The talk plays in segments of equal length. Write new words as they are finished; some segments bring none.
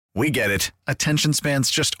We get it. Attention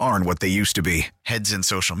spans just aren't what they used to be. Heads in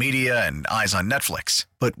social media and eyes on Netflix.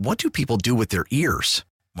 But what do people do with their ears?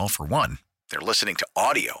 Well, for one, they're listening to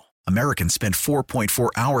audio. Americans spend 4.4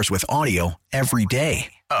 hours with audio every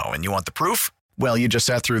day. Oh, and you want the proof? Well, you just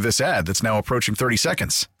sat through this ad that's now approaching 30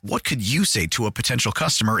 seconds. What could you say to a potential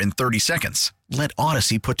customer in 30 seconds? Let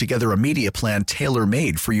Odyssey put together a media plan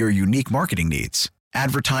tailor-made for your unique marketing needs.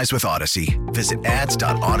 Advertise with Odyssey. Visit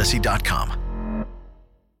ads.odyssey.com.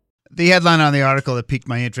 The headline on the article that piqued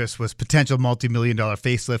my interest was potential multi-million-dollar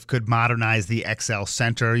facelift could modernize the XL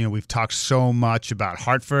Center. You know, we've talked so much about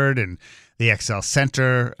Hartford and the XL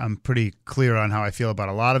Center. I'm pretty clear on how I feel about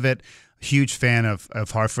a lot of it. Huge fan of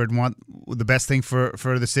Hartford. Want the best thing for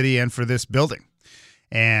the city and for this building.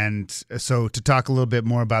 And so to talk a little bit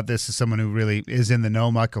more about this is someone who really is in the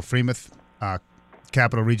know, Michael Freemuth,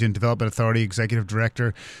 Capital Region Development Authority Executive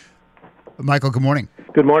Director. Michael, good morning.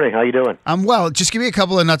 Good morning. How you doing? I'm well. Just give me a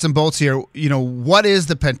couple of nuts and bolts here. You know, what is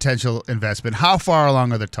the potential investment? How far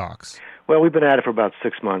along are the talks? Well, we've been at it for about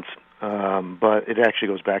 6 months, but it actually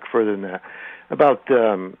goes back further than that. About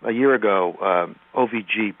a year ago,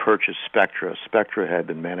 OVG purchased Spectra. Spectra had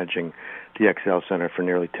been managing the XL Center for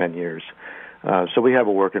nearly 10 years. So we have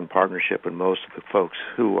a working partnership with most of the folks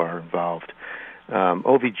who are involved.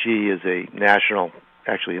 OVG is a national,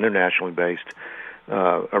 actually internationally based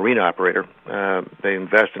arena operator. They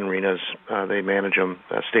invest in arenas. They manage them,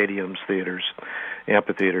 stadiums, theaters,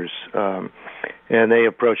 amphitheaters. And they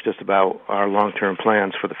approached us about our long-term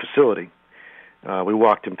plans for the facility. We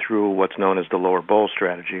walked them through what's known as the lower bowl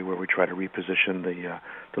strategy, where we try to reposition the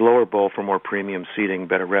lower bowl for more premium seating,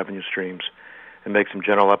 better revenue streams, and make some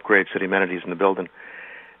general upgrades to the amenities in the building.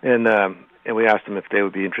 And we asked them if they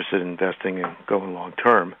would be interested in investing and going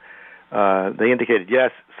long-term. They indicated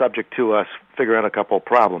yes, subject to us figuring out a couple of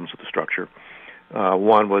problems with the structure.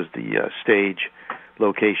 One was the stage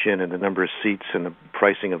location and the number of seats and the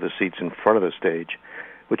pricing of the seats in front of the stage,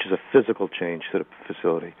 which is a physical change to the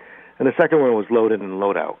facility. And the second one was load in and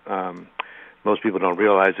load out. Most people don't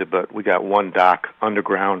realize it, but we got one dock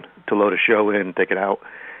underground to load a show in and take it out,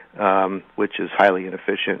 which is highly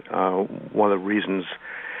inefficient. One of the reasons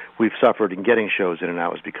we've suffered in getting shows in and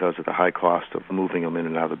out is because of the high cost of moving them in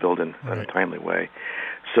and out of the building in a timely way.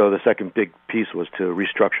 So the second big piece was to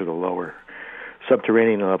restructure the lower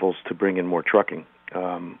subterranean levels to bring in more trucking.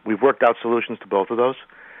 We've worked out solutions to both of those.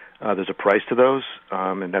 There's a price to those,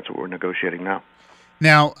 and that's what we're negotiating now.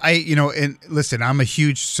 Now, and listen, I'm a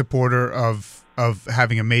huge supporter of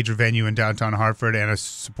having a major venue in downtown Hartford and a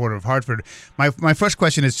supporter of Hartford. My first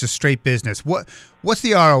question is just straight business. What's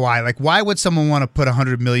the ROI? Like, why would someone want to put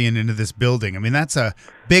 $100 million into this building? I mean, that's a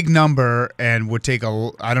big number and would take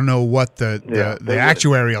I don't know what the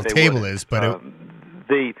actuarial table is, but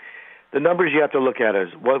the numbers you have to look at is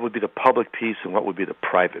what would be the public piece and what would be the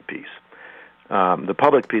private piece. The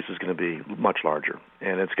public piece is going to be much larger,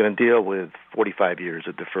 and it's going to deal with 45 years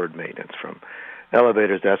of deferred maintenance, from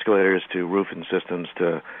elevators to escalators to roofing systems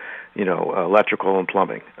to, electrical and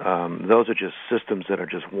plumbing. Those are just systems that are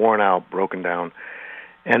just worn out, broken down.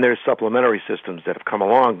 And there's supplementary systems that have come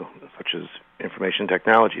along, such as information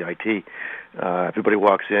technology, IT. Everybody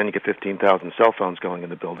walks in, you get 15,000 cell phones going in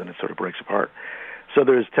the building, it sort of breaks apart. So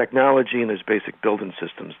there's technology and there's basic building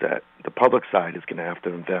systems that the public side is going to have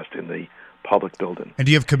to invest in the public building. And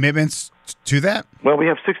do you have commitments to that? Well, we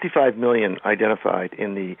have $65 million identified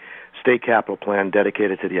in the state capital plan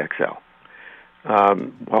dedicated to the XL.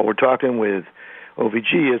 While we're talking with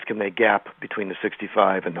OVG is can they gap between the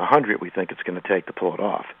 65 and the 100 we think it's going to take to pull it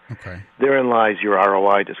off. Okay. Therein lies your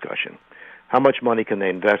ROI discussion. How much money can they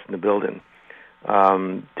invest in the building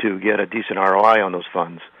to get a decent ROI on those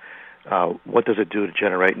funds? What does it do to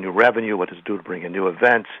generate new revenue? What does it do to bring in new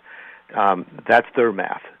events? That's their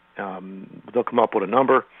math. They'll come up with a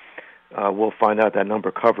number. We'll find out that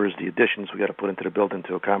number covers the additions we got to put into the building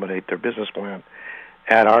to accommodate their business plan,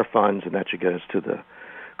 add our funds, and that should get us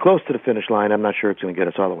close to the finish line. I'm not sure it's going to get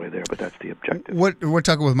us all the way there, but that's the objective. We're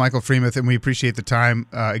talking with Michael Freemuth, and we appreciate the time,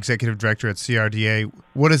 Executive Director at CRDA.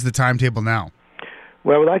 What is the timetable now?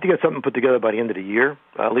 Well, we'd like to get something put together by the end of the year,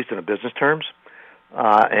 at least in the business terms.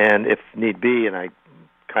 And if need be, and I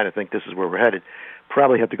kind of think this is where we're headed,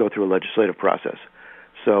 probably have to go through a legislative process.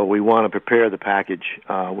 So we want to prepare the package,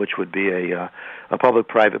 which would be a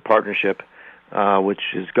public-private partnership, which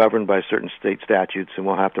is governed by certain state statutes, and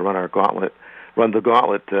we'll have to run the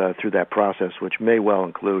gauntlet through that process, which may well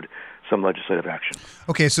include some legislative action.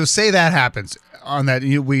 Okay, so say that happens. On that,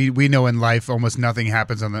 we know in life almost nothing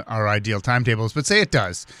happens on our ideal timetables, but say it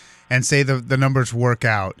does, and say the numbers work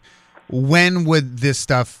out. When would this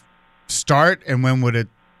stuff start, and when would it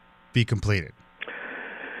be completed?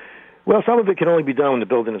 Well, some of it can only be done when the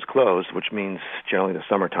building is closed, which means generally the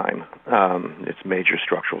summertime. It's major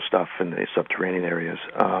structural stuff in the subterranean areas.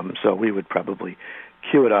 So we would probably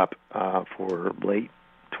queue it up for late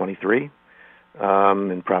 23,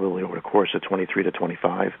 and probably over the course of 23 to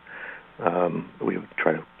 25, we would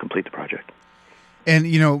try to complete the project. And,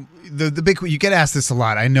 the big, you get asked this a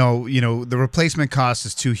lot. I know, the replacement cost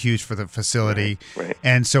is too huge for the facility. Right.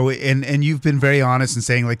 And so, and you've been very honest in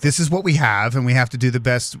saying, like, this is what we have and we have to do the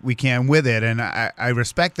best we can with it. And I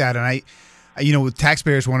respect that. And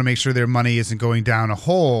taxpayers want to make sure their money isn't going down a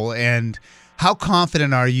hole. And how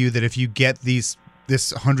confident are you that if you get this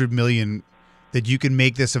 $100 million, that you can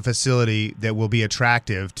make this a facility that will be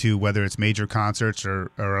attractive to whether it's major concerts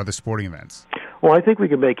or other sporting events? Well, I think we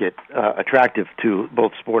can make it attractive to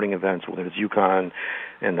both sporting events, whether it's UConn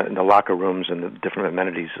and the locker rooms and the different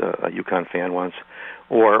amenities a UConn fan wants,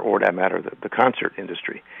 or that matter, the concert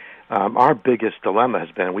industry. Our biggest dilemma has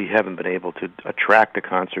been we haven't been able to attract the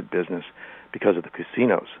concert business because of the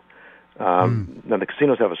casinos. Now, the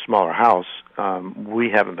casinos have a smaller house. We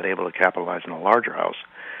haven't been able to capitalize on a larger house.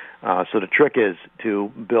 So the trick is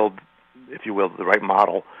to build, if you will, the right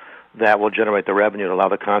model that will generate the revenue to allow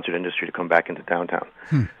the concert industry to come back into downtown.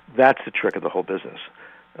 That's the trick of the whole business.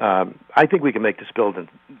 I think we can make this building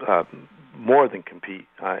more than compete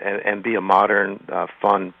and be a modern,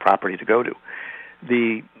 fun property to go to.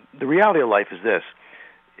 The reality of life is this.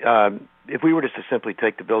 If we were just to simply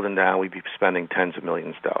take the building down, we'd be spending tens of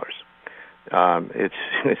millions of dollars.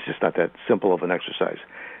 It's just not that simple of an exercise.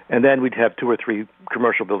 And then we'd have 2 or 3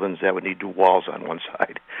 commercial buildings that would need new walls on one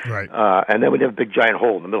side. Right. And then we'd have a big giant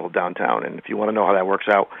hole in the middle of downtown. And if you want to know how that works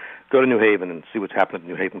out, go to New Haven and see what's happened at the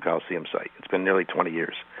New Haven Coliseum site. It's been nearly 20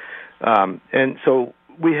 years. And so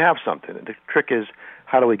we have something. The trick is,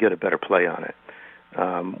 how do we get a better play on it?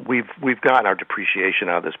 We've gotten our depreciation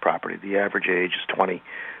out of this property. The average age is 20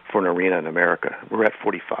 for an arena in America. We're at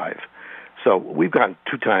 45. So we've gotten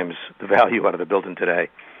 2 times the value out of the building today.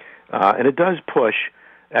 And it does push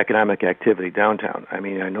economic activity downtown. I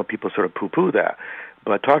mean, I know people sort of poo-poo that,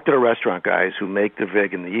 but talk to the restaurant guys who make the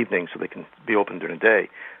vig in the evening so they can be open during the day.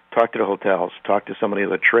 Talk to the hotels. Talk to some of the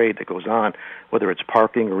other trade that goes on, whether it's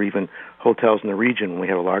parking or even hotels in the region when we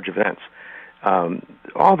have large events.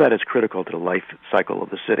 All that is critical to the life cycle of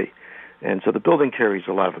the city. And so the building carries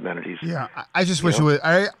a lot of amenities. Yeah, I just wish it was.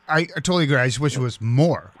 I totally agree. I just wish it was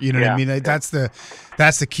more. You know what I mean? That's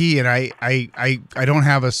the key. And I don't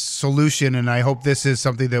have a solution. And I hope this is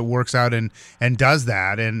something that works out and does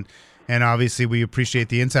that. And obviously we appreciate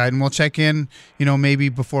the insight. And we'll check in, maybe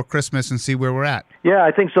before Christmas and see where we're at. Yeah,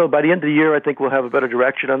 I think so. By the end of the year, I think we'll have a better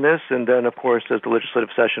direction on this. And then, of course, as the legislative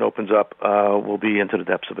session opens up, we'll be into the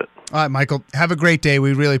depths of it. All right, Michael, have a great day.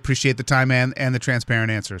 We really appreciate the time and the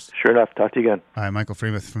transparent answers. Sure enough. Talk to you again. All right, Michael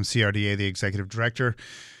Freemuth from CRDA, the executive director.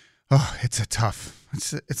 Oh, it's tough.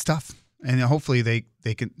 It's tough. And hopefully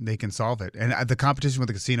they can solve it. And the competition with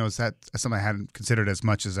the casinos, that's something I hadn't considered as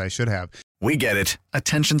much as I should have. We get it.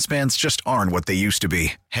 Attention spans just aren't what they used to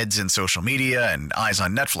be. Heads in social media and eyes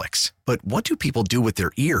on Netflix. But what do people do with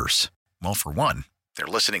their ears? Well, for one, they're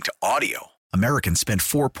listening to audio. Americans spend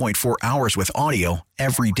 4.4 hours with audio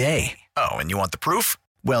every day. Oh, and you want the proof?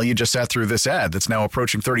 Well, you just sat through this ad that's now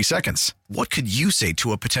approaching 30 seconds. What could you say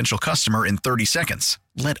to a potential customer in 30 seconds?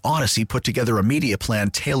 Let Odyssey put together a media plan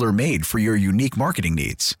tailor-made for your unique marketing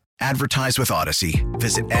needs. Advertise with Odyssey.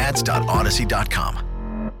 Visit ads.odyssey.com.